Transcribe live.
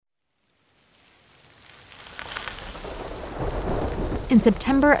In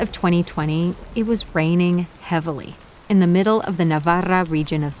September of 2020, it was raining heavily in the middle of the Navarra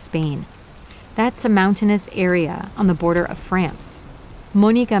region of Spain. That's a mountainous area on the border of France.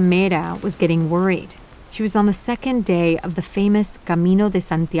 Mónica Mera was getting worried. She was on the second day of the famous Camino de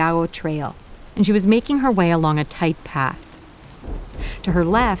Santiago trail, and she was making her way along a tight path. To her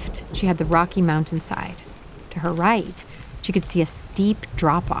left, she had the rocky mountainside. To her right, she could see a steep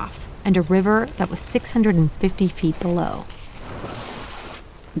drop-off and a river that was 650 feet below.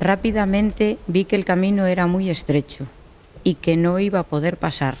 Rápidamente vi que el camino era muy estrecho y que no iba a poder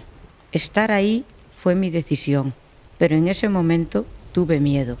pasar. Estar ahí fue mi decisión, pero en ese momento tuve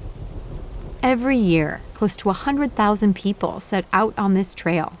miedo. Every year, close to 100,000 people set out on this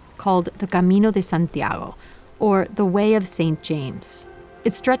trail called the Camino de Santiago, or the Way of St. James.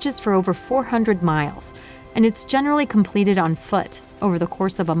 It stretches for over 400 miles, and it's generally completed on foot over the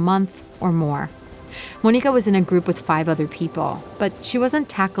course of a month or more. Mónica was in a group with 5 other people, but she wasn't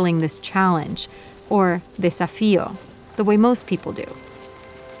tackling this challenge, or desafío, the way most people do.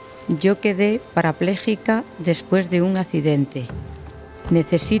 Yo quedé parapléjica después de un accidente.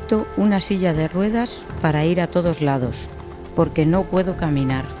 Necesito una silla de ruedas para ir a todos lados, porque no puedo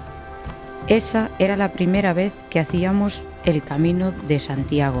caminar. Esa era la primera vez que hacíamos el Camino de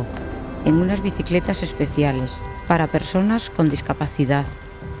Santiago, en unas bicicletas especiales, para personas con discapacidad,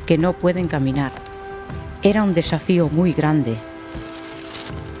 que no pueden caminar. Era un desafío muy grande.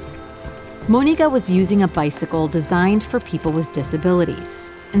 Mónica was using a bicycle designed for people with disabilities.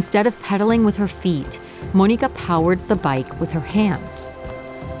 Instead of pedaling with her feet, Mónica powered the bike with her hands.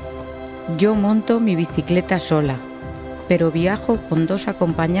 Yo monto mi bicicleta sola, pero viajo con 2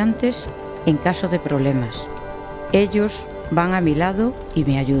 acompañantes en caso de problemas. Ellos van a mi lado y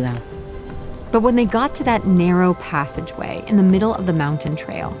me ayudan. But when they got to that narrow passageway in the middle of the mountain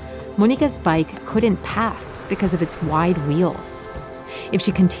trail, Mónica's bike couldn't pass because of its wide wheels. If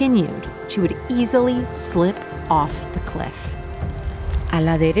she continued, she would easily slip off the cliff. A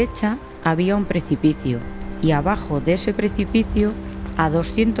la derecha había un precipicio y abajo de ese precipicio, a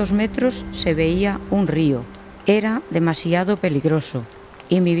 200 metros, se veía un río. Era demasiado peligroso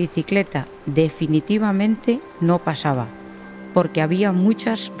y mi bicicleta definitivamente no pasaba porque había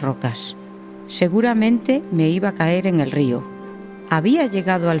muchas rocas. Seguramente me iba a caer en el río. ¿Había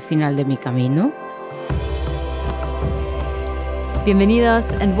llegado al final de mi camino?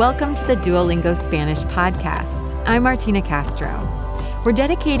 Bienvenidos and welcome to the Duolingo Spanish podcast. I'm Martina Castro. We're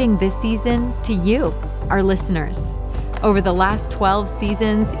dedicating this season to you, our listeners. Over the last 12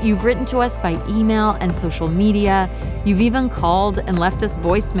 seasons, you've written to us by email and social media. You've even called and left us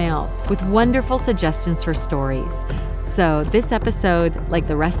voicemails with wonderful suggestions for stories. So this episode, like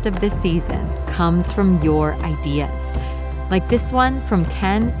the rest of this season, comes from your ideas. Like this one from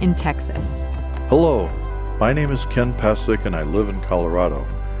Ken in Texas. Hello, my name is Ken Pesic and I live in Colorado.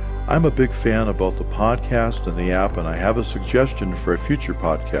 I'm a big fan of both the podcast and the app, and I have a suggestion for a future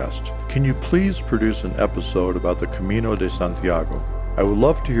podcast. Can you please produce an episode about the Camino de Santiago? I would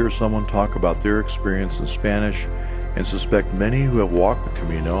love to hear someone talk about their experience in Spanish, and suspect many who have walked the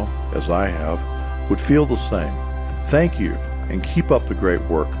Camino, as I have, would feel the same. Thank you, and keep up the great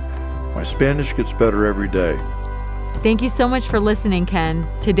work. My Spanish gets better every day. Thank you so much for listening, Ken.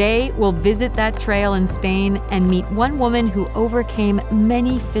 Today, we'll visit that trail in Spain and meet one woman who overcame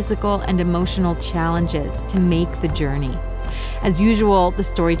many physical and emotional challenges to make the journey. As usual, the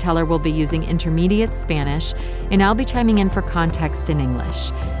storyteller will be using intermediate Spanish, and I'll be chiming in for context in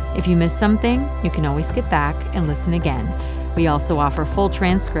English. If you miss something, you can always skip back and listen again. We also offer full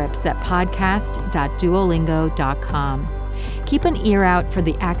transcripts at podcast.duolingo.com. Keep an ear out for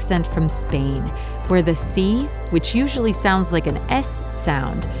the accent from Spain, where the C, which usually sounds like an S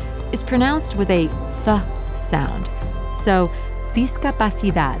sound, is pronounced with a th sound. So,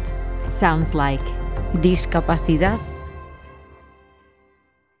 discapacidad sounds like discapacidad.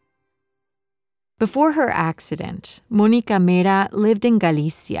 Before her accident, Mónica Mera lived in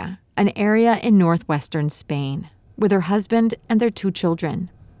Galicia, an area in northwestern Spain, with her husband and their 2 children.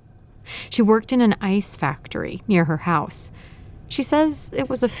 She worked in an ice factory near her house. She says it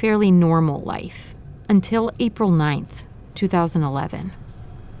was a fairly normal life until April 9th, 2011.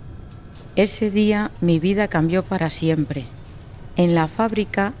 Ese día mi vida cambió para siempre. En la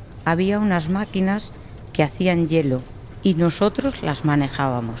fábrica había unas máquinas que hacían hielo y nosotros las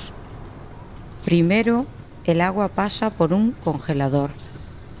manejábamos. Primero, el agua pasa por un congelador.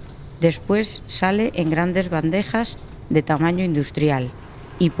 Después sale en grandes bandejas de tamaño industrial.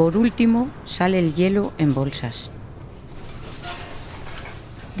 Y por último, sale el hielo en bolsas.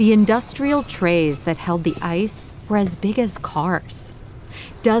 The industrial trays that held the ice were as big as cars.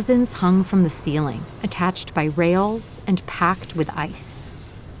 Dozens hung from the ceiling, attached by rails and packed with ice.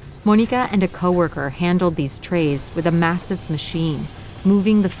 Monica and a coworker handled these trays with a massive machine,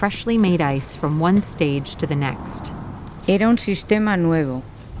 moving the freshly made ice from one stage to the next. Era un sistema nuevo.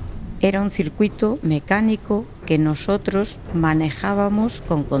 Era un circuito mecánico que nosotros manejábamos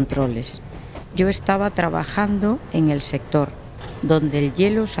con controles. Yo estaba trabajando en el sector, donde el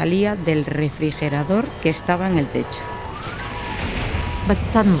hielo salía del refrigerador que estaba en el techo. But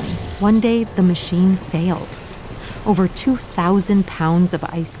suddenly, one day, the machine failed. Over 2,000 pounds of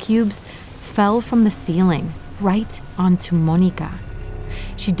ice cubes fell from the ceiling right onto Monica.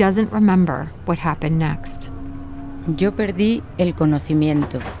 She doesn't remember what happened next. Yo perdí el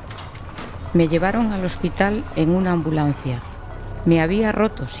conocimiento. Me llevaron al hospital en una ambulancia. Me había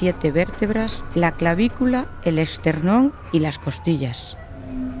roto 7 vértebras, la clavícula, el esternón y las costillas.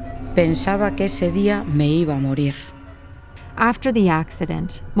 Pensaba que ese día me iba a morir. After the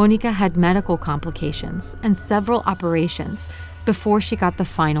accident, Monica had medical complications and several operations before she got the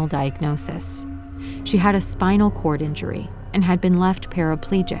final diagnosis. She had a spinal cord injury and had been left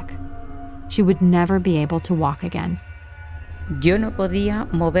paraplegic. She would never be able to walk again. Yo no podía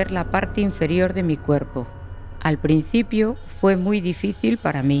mover la parte inferior de mi cuerpo. Al principio fue muy difícil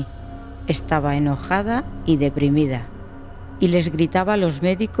para mí. Estaba enojada y deprimida. Y les gritaba a los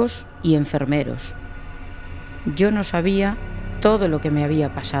médicos y enfermeros. Yo no sabía todo lo que me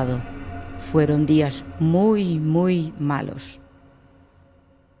había pasado. Fueron días muy, muy malos.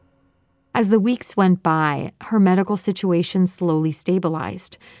 As the weeks went by, her medical situation slowly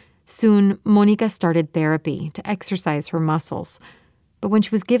stabilized. Soon, Monica started therapy to exercise her muscles. But when she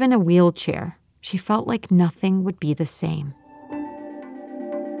was given a wheelchair, she felt like nothing would be the same.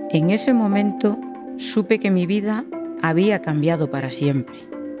 En ese momento, supe que mi vida había cambiado para siempre.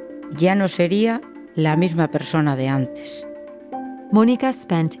 Ya no sería la misma persona de antes. Monica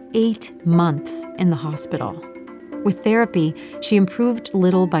spent 8 months in the hospital. With therapy, she improved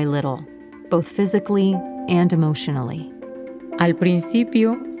little by little, both physically and emotionally. Al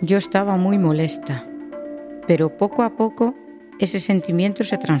principio yo estaba muy molesta, pero poco a poco ese sentimiento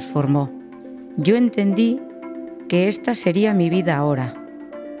se transformó. Yo entendí que esta sería mi vida ahora.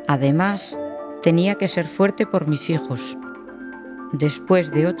 Además, tenía que ser fuerte por mis hijos.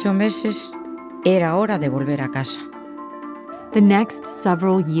 Después de 8 meses, era hora de volver a casa. The next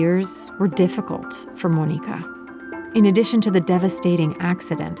several years were difficult for Monica. In addition to the devastating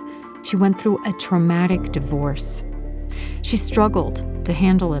accident, she went through a traumatic divorce. She struggled to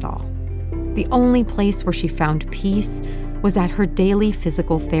handle it all. The only place where she found peace was at her daily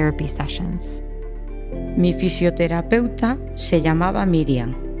physical therapy sessions. Mi fisioterapeuta se llamaba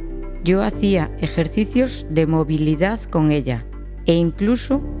Miriam. Yo hacía ejercicios de movilidad con ella e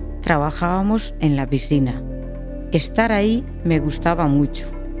incluso trabajábamos en la piscina. Estar ahí me gustaba mucho.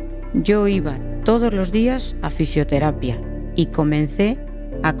 Yo iba todos los días a fisioterapia y comencé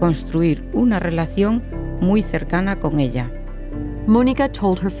a construir una relación muy cercana con ella. Monica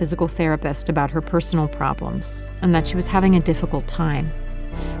told her physical therapist about her personal problems and that she was having a difficult time.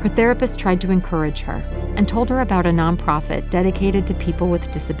 Her therapist tried to encourage her and told her about a nonprofit dedicated to people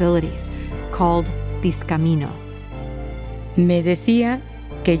with disabilities called Discamino. Me decía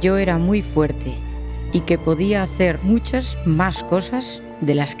que yo era muy fuerte y que podía hacer muchas más cosas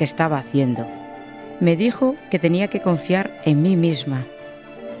de las que estaba haciendo. Me dijo que tenía que confiar en mí misma.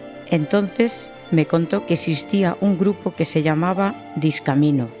 Entonces me contó que existía un grupo que se llamaba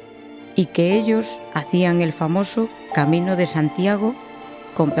Discamino y que ellos hacían el famoso Camino de Santiago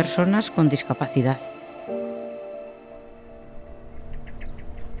con personas con discapacidad.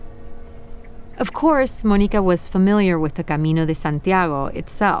 Of course, Monica was familiar with the Camino de Santiago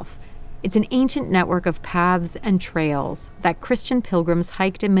itself. It's an ancient network of paths and trails that Christian pilgrims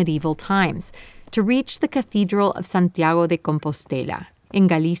hiked in medieval times to reach the Cathedral of Santiago de Compostela in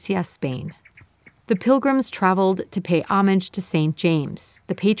Galicia, Spain. The pilgrims traveled to pay homage to Saint James,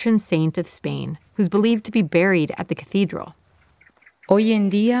 the patron saint of Spain, who's believed to be buried at the cathedral. Hoy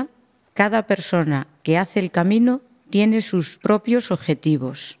en día, cada persona que hace el camino tiene sus propios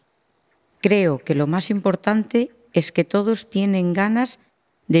objetivos. Creo que lo más importante es que todos tienen ganas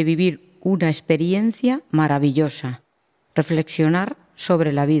de vivir una experiencia maravillosa, reflexionar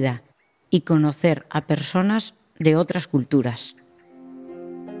sobre la vida y conocer a personas de otras culturas.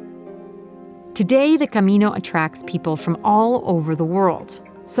 Today, the Camino attracts people from all over the world.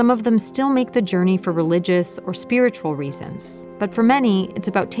 Some of them still make the journey for religious or spiritual reasons, but for many, it's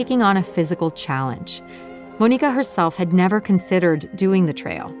about taking on a physical challenge. Monica herself had never considered doing the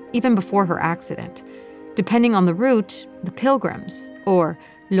trail, even before her accident. Depending on the route, the pilgrims, or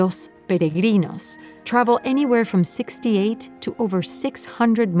los peregrinos, travel anywhere from 68 to over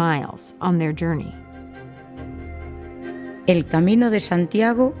 600 miles on their journey. El Camino de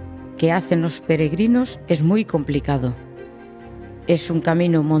Santiago que hacen los peregrinos es muy complicado. Es un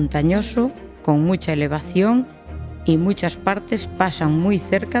camino montañoso, con mucha elevación y muchas partes pasan muy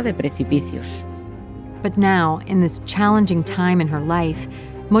cerca de precipicios. But now, in this challenging time in her life,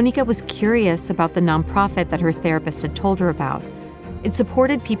 Monica was curious about the nonprofit that her therapist had told her about. It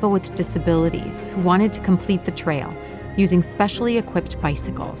supported people with disabilities who wanted to complete the trail using specially equipped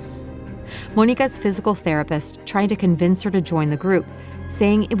bicycles. Monica's physical therapist tried to convince her to join the group,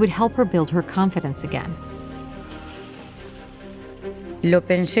 saying it would help her build her confidence again. Lo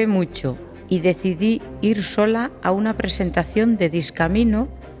pensé mucho y decidí ir sola a una presentación de Discamino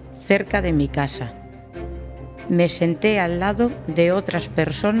cerca de mi casa. Me senté al lado de otras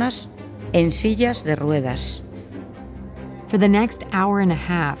personas en sillas de ruedas. For the next hour and a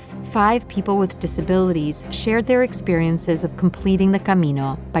half, 5 people with disabilities shared their experiences of completing the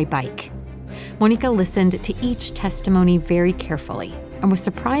Camino by bike. Monica listened to each testimony very carefully and was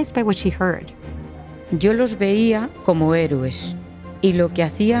surprised by what she heard. Yo los veía como héroes y lo que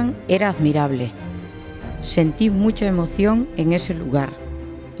hacían era admirable. Sentí mucha emoción en ese lugar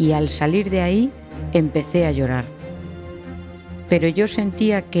y al salir de ahí empecé a llorar. Pero yo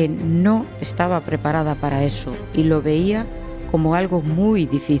sentía que no estaba preparada para eso y lo veía como algo muy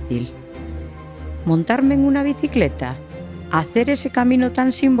difícil. ¿Montarme en una bicicleta? ¿Hacer ese camino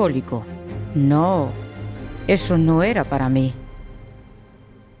tan simbólico? No, eso no era para mí.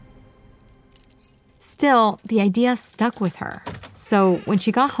 Still, the idea stuck with her. So when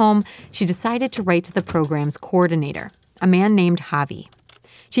she got home, she decided to write to the program's coordinator, a man named Javi.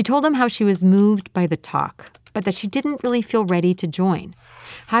 She told him how she was moved by the talk, but that she didn't really feel ready to join.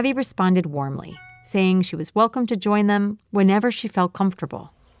 Javi responded warmly, saying she was welcome to join them whenever she felt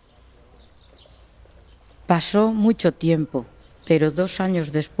comfortable. Pasó mucho tiempo, pero 2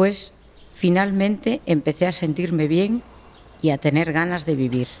 años después, finalmente empecé a sentirme bien y a tener ganas de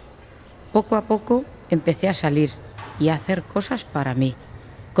vivir. Poco a poco empecé a salir y a hacer cosas para mí.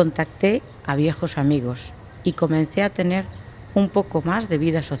 Contacté a viejos amigos y comencé a tener un poco más de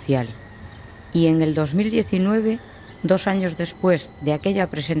vida social. Y en el 2019, 2 años después de aquella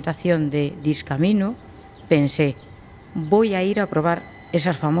presentación de Discamino, pensé, voy a ir a probar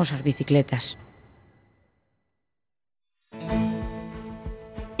esas famosas bicicletas.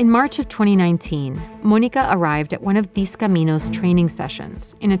 In March of 2019, Monica arrived at one of Discamino's training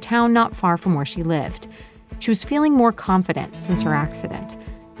sessions in a town not far from where she lived. She was feeling more confident since her accident.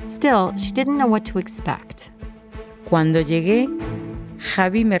 Still, she didn't know what to expect. Cuando llegué,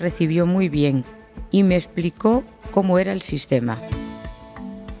 Javi me recibió muy bien y me explicó cómo era el sistema.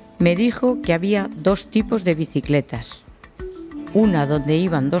 Me dijo que había 2 tipos de bicicletas, una donde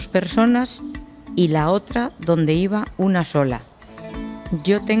iban 2 personas y la otra donde iba una sola.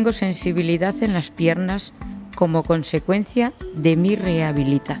 Yo tengo sensibilidad en las piernas como consecuencia de mi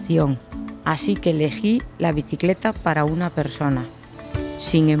rehabilitación, así que elegí la bicicleta para una persona.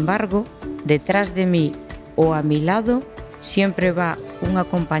 Sin embargo, detrás de mí o a mi lado siempre va un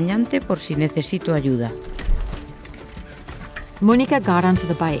acompañante por si necesito ayuda. Monica got onto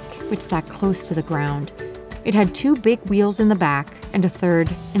the bike, which sat close to the ground. It had 2 big wheels in the back and a third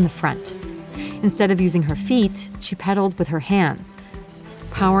in the front. Instead of using her feet, she pedaled with her hands,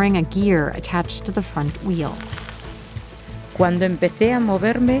 powering a gear attached to the front wheel. Cuando empecé a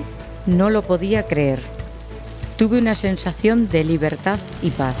moverme, no lo podía creer. Tuve una sensación de libertad y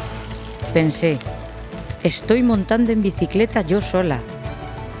paz. Pensé, estoy montando en bicicleta yo sola.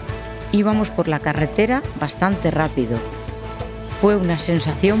 Íbamos por la carretera bastante rápido. Fue una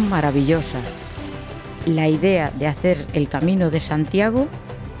sensación maravillosa. La idea de hacer el Camino de Santiago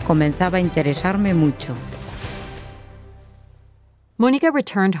comenzaba a interesarme mucho. Monica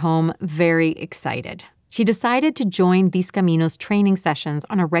returned home very excited. She decided to join Discamino's training sessions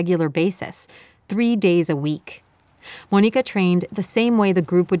on a regular basis, 3 days a week. Monica trained the same way the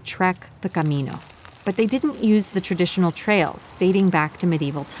group would trek the Camino, but they didn't use the traditional trails dating back to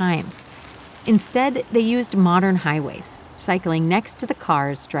medieval times. Instead, they used modern highways, cycling next to the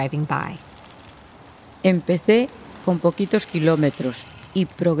cars driving by. Empecé con poquitos kilómetros y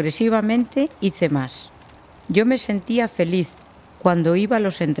progresivamente hice más. Yo me sentía feliz cuando iba a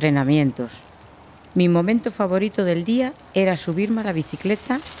los entrenamientos. Mi momento favorito del día era subirme a la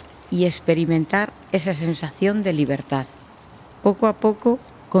bicicleta y experimentar esa sensación de libertad. Poco a poco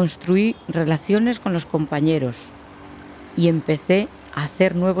construí relaciones con los compañeros y empecé a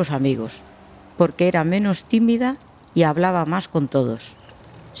hacer nuevos amigos, porque era menos tímida y hablaba más con todos.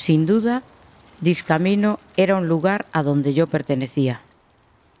 Sin duda, Discamino era un lugar a donde yo pertenecía.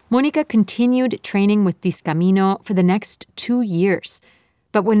 Mónica continued training with Discamino for the next 2 years,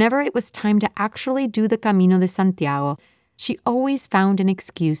 but whenever it was time to actually do the Camino de Santiago, she always found an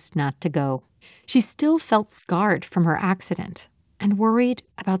excuse not to go. She still felt scarred from her accident and worried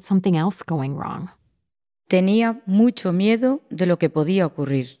about something else going wrong. Tenía mucho miedo de lo que podía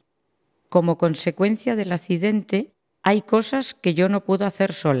ocurrir. Como consecuencia del accidente, hay cosas que yo no puedo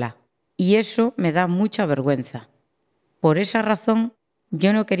hacer sola, y eso me da mucha vergüenza. Por esa razón,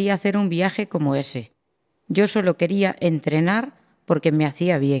 yo no quería hacer un viaje como ese. Yo solo quería entrenar porque me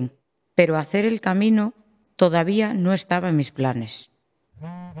hacía bien, pero hacer el camino todavía no estaba en mis planes.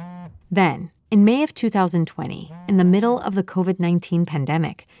 Then, in May of 2020, in the middle of the COVID-19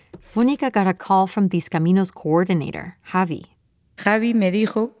 pandemic, Mónica got a call from Discamino's coordinator, Javi. Javi me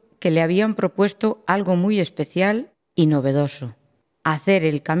dijo que le habían propuesto algo muy especial y novedoso. Hacer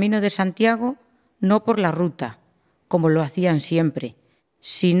el Camino de Santiago no por la ruta, como lo hacían siempre,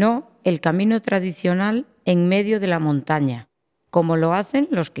 sino el camino tradicional en medio de la montaña, como lo hacen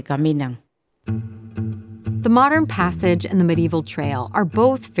los que caminan. The modern passage and the medieval trail are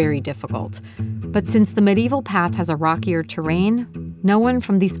both very difficult, but since the medieval path has a rockier terrain, no one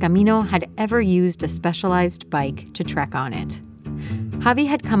from Discamino had ever used a specialized bike to trek on it. Javi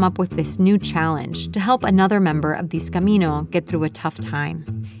had come up with this new challenge to help another member of Discamino get through a tough time,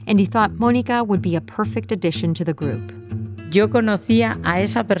 and he thought Mónica would be a perfect addition to the group. Yo conocía a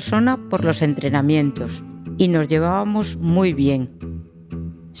esa persona por los entrenamientos y nos llevábamos muy bien.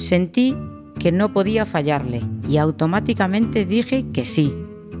 Sentí que no podía fallarle y automáticamente dije que sí.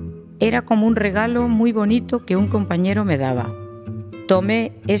 Era como un regalo muy bonito que un compañero me daba.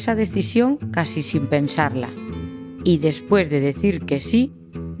 Tomé esa decisión casi sin pensarla y después de decir que sí,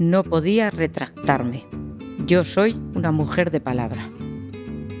 no podía retractarme. Yo soy una mujer de palabra.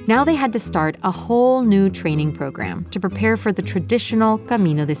 Now they had to start a whole new training program to prepare for the traditional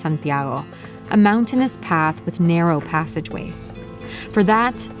Camino de Santiago, a mountainous path with narrow passageways. For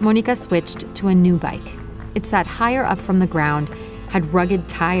that, Mónica switched to a new bike. It sat higher up from the ground, had rugged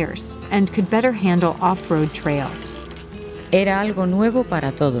tires, and could better handle off-road trails. Era algo nuevo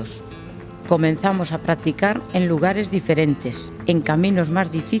para todos. Comenzamos a practicar en lugares diferentes, en caminos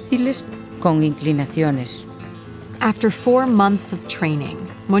más difíciles, con inclinaciones. After 4 months of training,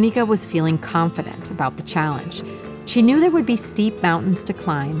 Mónica was feeling confident about the challenge. She knew there would be steep mountains to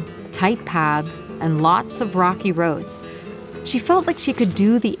climb, tight paths, and lots of rocky roads. She felt like she could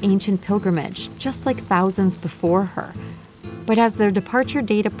do the ancient pilgrimage just like thousands before her. But as their departure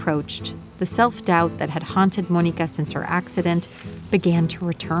date approached, the self-doubt that had haunted Mónica since her accident began to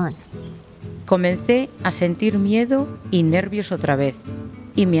return. Comencé a sentir miedo y nervios otra vez,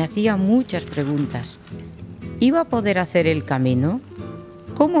 y me hacía muchas preguntas. ¿Iba a poder hacer el camino?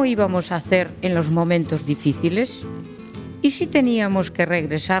 ¿Cómo íbamos a hacer en los momentos difíciles? ¿Y si teníamos que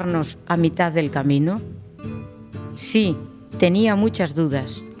regresarnos a mitad del camino? Sí, tenía muchas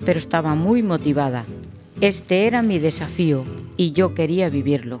dudas, pero estaba muy motivada. Este era mi desafío y yo quería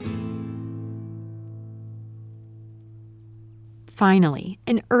vivirlo. Finally,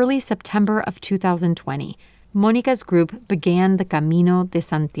 in early September of 2020, Mónica's group began the Camino de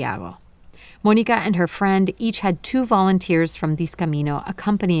Santiago. Mónica and her friend each had 2 volunteers from Discamino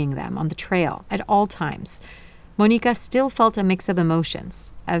accompanying them on the trail at all times. Mónica still felt a mix of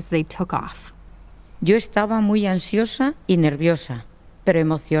emotions as they took off. Yo estaba muy ansiosa y nerviosa, pero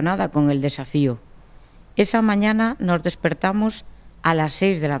emocionada con el desafío. Esa mañana nos despertamos a las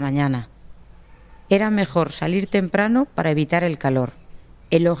 6 de la mañana. Era mejor salir temprano para evitar el calor.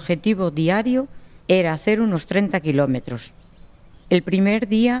 El objetivo diario era hacer unos 30 kilómetros. El primer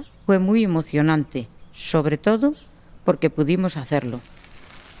día fue muy emocionante, sobre todo porque pudimos hacerlo.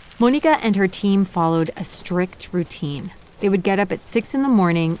 Mónica and her team followed a strict routine. They would get up at 6 in the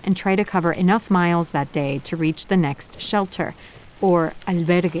morning and try to cover enough miles that day to reach the next shelter, or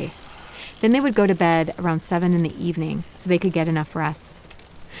albergue. Then they would go to bed around 7 in the evening so they could get enough rest.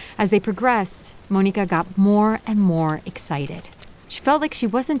 As they progressed, Mónica got more and more excited. She felt like she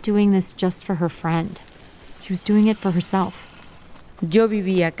wasn't doing this just for her friend. She was doing it for herself. Yo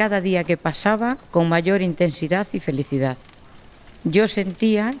vivía cada día que pasaba con mayor intensidad y felicidad. Yo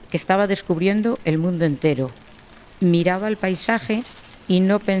sentía que estaba descubriendo el mundo entero. Miraba el paisaje y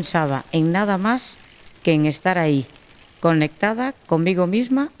no pensaba en nada más que en estar ahí, conectada conmigo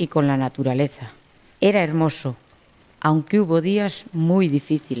misma y con la naturaleza. Era hermoso, aunque hubo días muy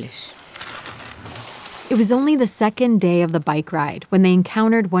difíciles. It was only the second day of the bike ride when they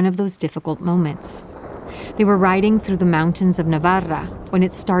encountered one of those difficult moments. They were riding through the mountains of Navarra when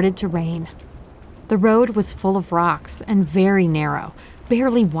it started to rain. The road was full of rocks and very narrow,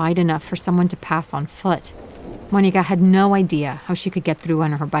 barely wide enough for someone to pass on foot. Monica had no idea how she could get through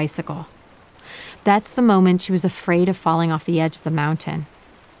on her bicycle. That's the moment she was afraid of falling off the edge of the mountain.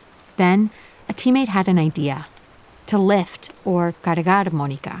 Then, a teammate had an idea, to lift or cargar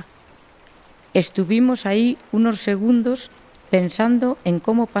Monica. Estuvimos ahí unos segundos pensando en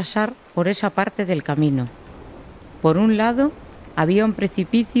cómo pasar por esa parte del camino. Por un lado, había un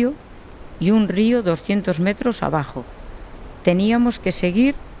precipicio y un río 200 metros abajo. Teníamos que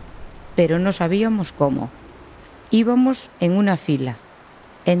seguir, pero no sabíamos cómo. Íbamos en una fila.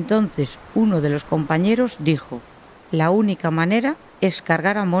 Entonces uno de los compañeros dijo, la única manera es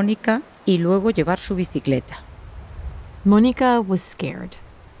cargar a Mónica y luego llevar su bicicleta. Monica was scared,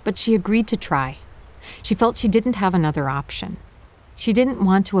 but she agreed to try. She felt she didn't have another option. She didn't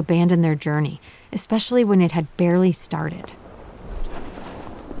want to abandon their journey, especially when it had barely started.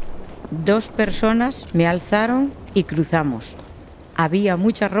 2 personas me alzaron y cruzamos. Había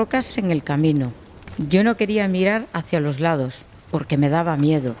muchas rocas en el camino. Yo no quería mirar hacia los lados, porque me daba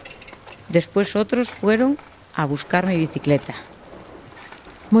miedo. Después otros fueron a buscar mi bicicleta.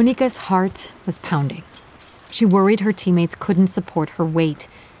 Monica's heart was pounding. She worried her teammates couldn't support her weight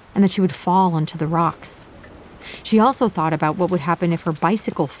and that she would fall onto the rocks. She also thought about what would happen if her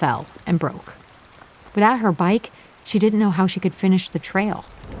bicycle fell and broke. Without her bike, she didn't know how she could finish the trail.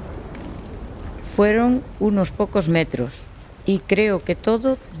 Fueron unos pocos metros y creo que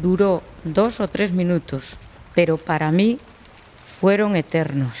todo duró 2 o 3 minutos, pero para mí fueron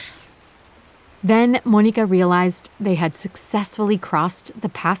eternos. Then Monica realized they had successfully crossed the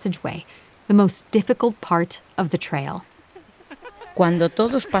passageway, the most difficult part of the trail. Cuando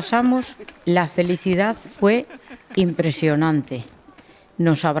todos pasamos, la felicidad fue impresionante.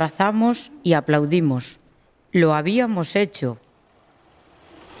 Nos abrazamos y aplaudimos. Lo habíamos hecho.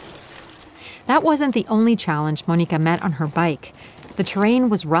 That wasn't the only challenge Monica met on her bike. The terrain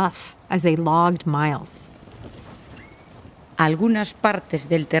was rough as they logged miles. Algunas partes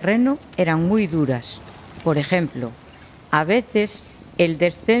del terreno eran muy duras. Por ejemplo, a veces el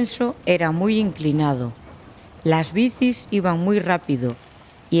descenso era muy inclinado. Las bicis iban muy rápido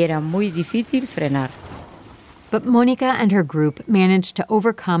y era muy difícil frenar. But Monica and her group managed to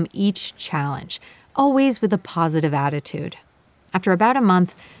overcome each challenge, always with a positive attitude. After about a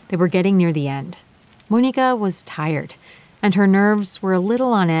month, they were getting near the end. Monica was tired, and her nerves were a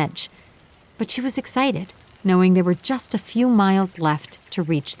little on edge. But she was excited, knowing there were just a few miles left to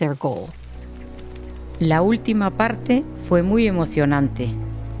reach their goal. La última parte fue muy emocionante.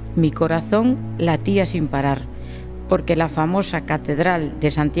 Mi corazón latía sin parar, porque la famosa Catedral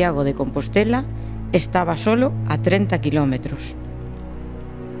de Santiago de Compostela estaba solo a 30 kilómetros.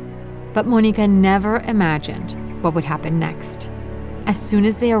 But Monica never imagined what would happen next. As soon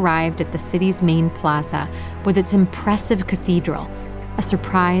as they arrived at the city's main plaza with its impressive cathedral, a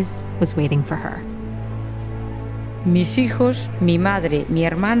surprise was waiting for her. Mis hijos, mi madre, mi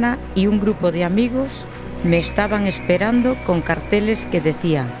hermana y un grupo de amigos me estaban esperando con carteles que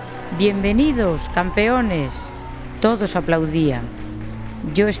decían «Bienvenidos, campeones». Todos aplaudían.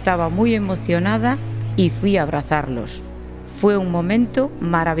 Yo estaba muy emocionada y fui a abrazarlos. Fue un momento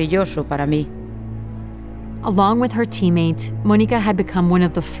maravilloso para mí. Along with her teammate, Monica had become one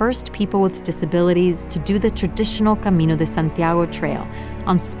of the first people with disabilities to do the traditional Camino de Santiago trail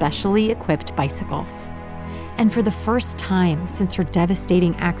on specially equipped bicycles. And for the first time since her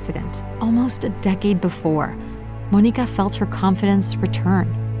devastating accident, almost a decade before, Monica felt her confidence return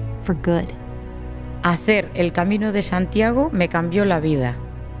for good. Hacer el Camino de Santiago me cambió la vida.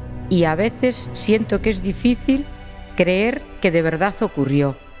 Y a veces siento que es difícil creer que de verdad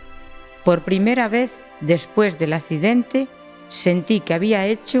ocurrió. Por primera vez, después del accidente, sentí que había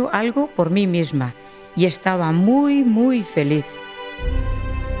hecho algo por mí misma y estaba muy, muy feliz.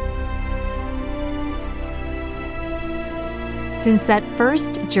 Since that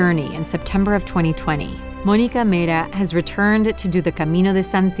first journey in September of 2020, Mónica Mera has returned to do the Camino de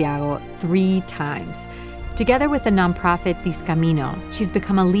Santiago 3 times. Together with the nonprofit Discamino, she's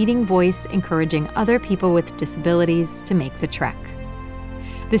become a leading voice encouraging other people with disabilities to make the trek.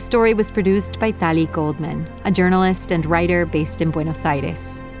 This story was produced by Tali Goldman, a journalist and writer based in Buenos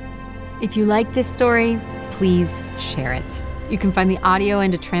Aires. If you like this story, please share it. You can find the audio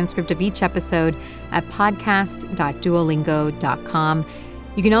and a transcript of each episode at podcast.duolingo.com.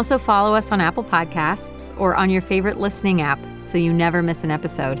 You can also follow us on Apple Podcasts or on your favorite listening app so you never miss an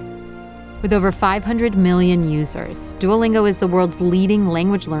episode. With over 500 million users, Duolingo is the world's leading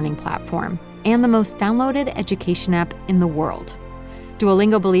language learning platform and the most downloaded education app in the world.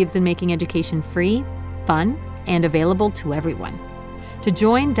 Duolingo believes in making education free, fun, and available to everyone. To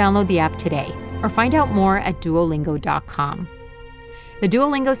join, download the app today or find out more at duolingo.com. The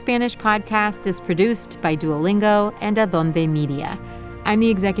Duolingo Spanish podcast is produced by Duolingo and Adonde Media. I'm the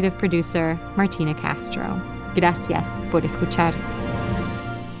executive producer, Martina Castro. Gracias por escuchar.